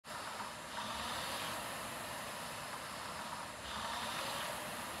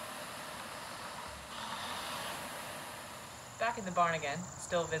back in the barn again,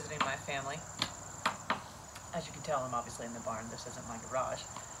 still visiting my family. As you can tell, I'm obviously in the barn. This isn't my garage.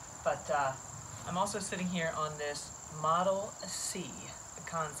 But I'm also sitting here on this Model C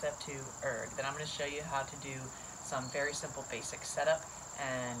Concept 2 erg that I'm going to show you how to do some very simple basic setup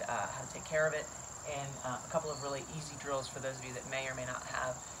and how to take care of it, and a couple of really easy drills for those of you that may or may not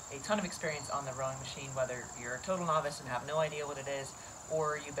have a ton of experience on the rowing machine, whether you're a total novice and have no idea what it is,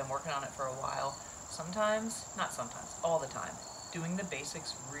 or you've been working on it for a while. Sometimes, not sometimes, all the time, doing the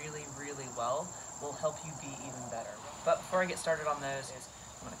basics really, really well will help you be even better. But before I get started on those,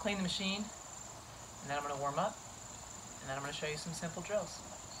 I'm going to clean the machine, and then I'm going to warm up, and then I'm going to show you some simple drills.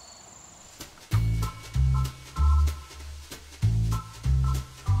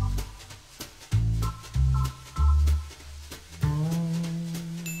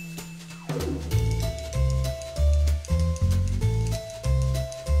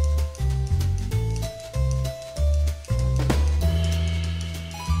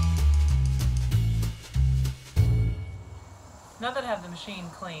 Now that I have the machine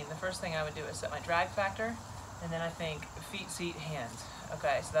clean, the first thing I would do is set my drag factor, and then I think feet, seat, hands.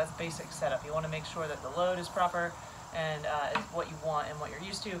 Okay, so that's basic setup. You want to make sure that the load is proper and is what you want and what you're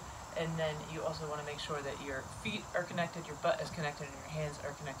used to, and then you also want to make sure that your feet are connected, your butt is connected, and your hands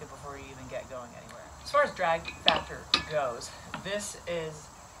are connected before you even get going anywhere. As far as drag factor goes, this is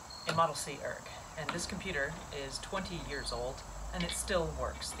a Model C erg, and this computer is 20 years old, and it still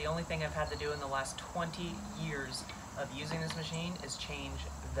works. The only thing I've had to do in the last 20 years of using this machine is change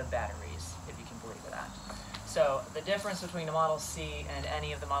the batteries, if you can believe that. So the difference between a Model C and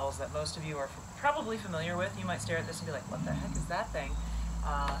any of the models that most of you are probably familiar with, you might stare at this and be like, what the heck is that thing?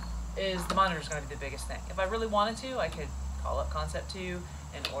 Is the monitor is going to be the biggest thing. If I really wanted to, I could call up Concept 2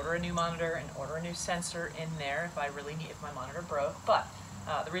 and order a new monitor and order a new sensor in there if I really need, if my monitor broke. But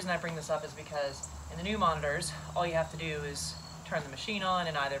the reason I bring this up is because in the new monitors, all you have to do is turn the machine on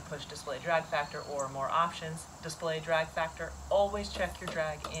and either push display drag factor or more options, display drag factor. Always check your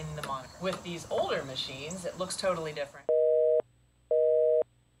drag in the monitor. With these older machines, it looks totally different.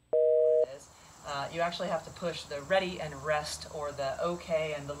 You actually have to push the ready and rest, or the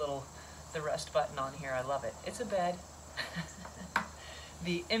OK and the rest button on here. I love it. It's a bed.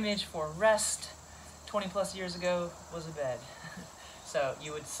 The image for rest 20 plus years ago was a bed. So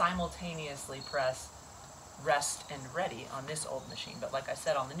you would simultaneously press rest and ready on this old machine, but like I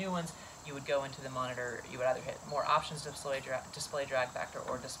said, on the new ones, you would go into the monitor, you would either hit more options, display drag factor,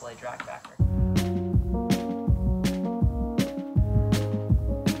 or display drag factor.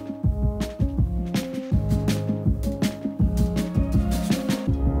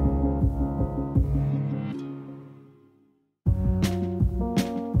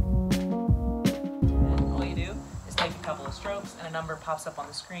 And all you do is take a couple of strokes and a number pops up on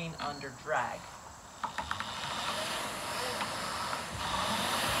the screen under drag.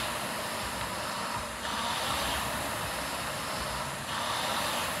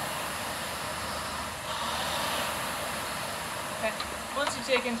 Okay. Once you've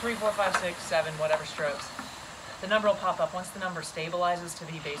taken 3, 4, 5, 6, 7, whatever strokes, the number will pop up. Once the number stabilizes to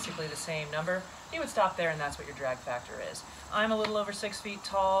be basically the same number, you would stop there, and that's what your drag factor is. I'm a little over 6 feet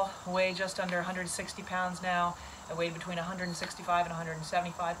tall, weigh just under 160 pounds now. I weighed between 165 and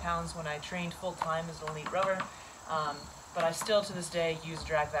 175 pounds when I trained full-time as an elite rower, but I still to this day use a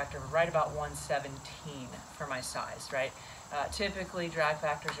drag factor of right about 117 for my size, right? Typically, drag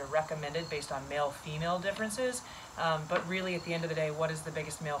factors are recommended based on male-female differences, but really at the end of the day, what is the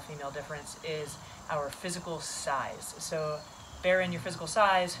biggest male-female difference is our physical size. So bear in your physical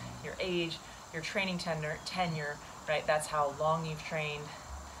size, your age, your training tenure, right? That's how long you've trained,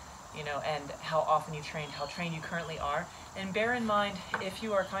 you know, and how often you've trained, how trained you currently are. And bear in mind, if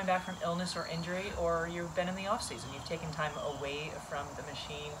you are coming back from illness or injury, or you've been in the off-season, you've taken time away from the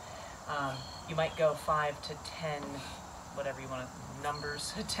machine, you might go 5 to 10, whatever you want to,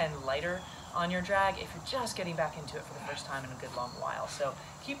 numbers, 10 lighter on your drag if you're just getting back into it for the first time in a good long while. So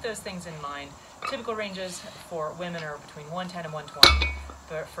keep those things in mind. Typical ranges for women are between 110 and 120,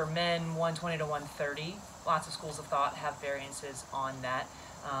 but for men, 120 to 130. Lots of schools of thought have variances on that.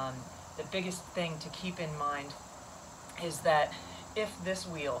 The biggest thing to keep in mind is that if this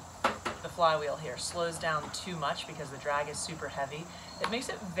wheel, the flywheel here, slows down too much because the drag is super heavy, it makes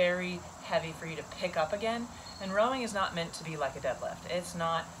it very heavy for you to pick up again. And rowing is not meant to be like a deadlift. It's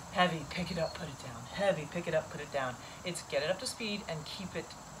not heavy, pick it up, put it down. Heavy, pick it up, put it down. It's get it up to speed and keep it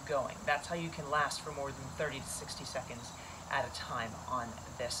going. That's how you can last for more than 30 to 60 seconds at a time on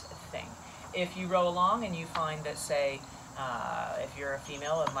this thing. If you row along and you find that, say, if you're a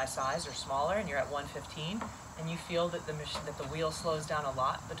female of my size or smaller and you're at 115 and you feel that the wheel slows down a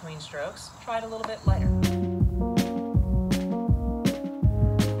lot between strokes, try it a little bit lighter.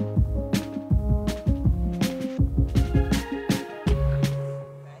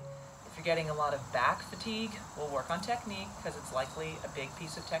 you're getting a lot of back fatigue, we'll work on technique because it's likely a big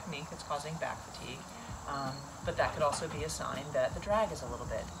piece of technique that's causing back fatigue. But that could also be a sign that the drag is a little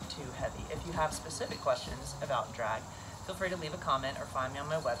bit too heavy. If you have specific questions about drag, feel free to leave a comment or find me on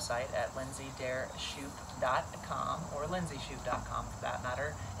my website at lindsaydareshoop.com or lindsayshoop.com for that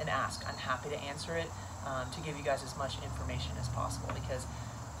matter, and ask. I'm happy to answer it to give you guys as much information as possible, because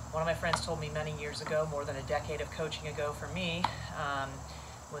one of my friends told me many years ago, more than a decade of coaching ago for me,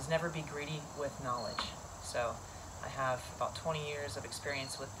 was never be greedy with knowledge. So I have about 20 years of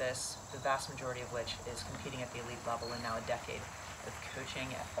experience with this, the vast majority of which is competing at the elite level, and now a decade of coaching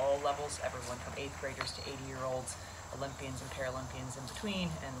at all levels, everyone from 8th graders to 80-year-olds, Olympians and Paralympians in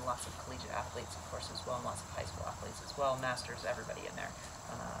between, and lots of collegiate athletes, of course, as well, and lots of high school athletes as well, masters, everybody in there,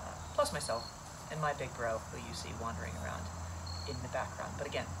 plus myself and my big bro, who you see wandering around in the background. But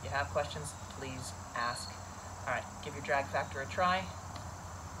again, if you have questions, please ask. All right, give your drag factor a try,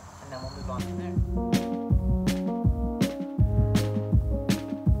 and then we'll move on from there.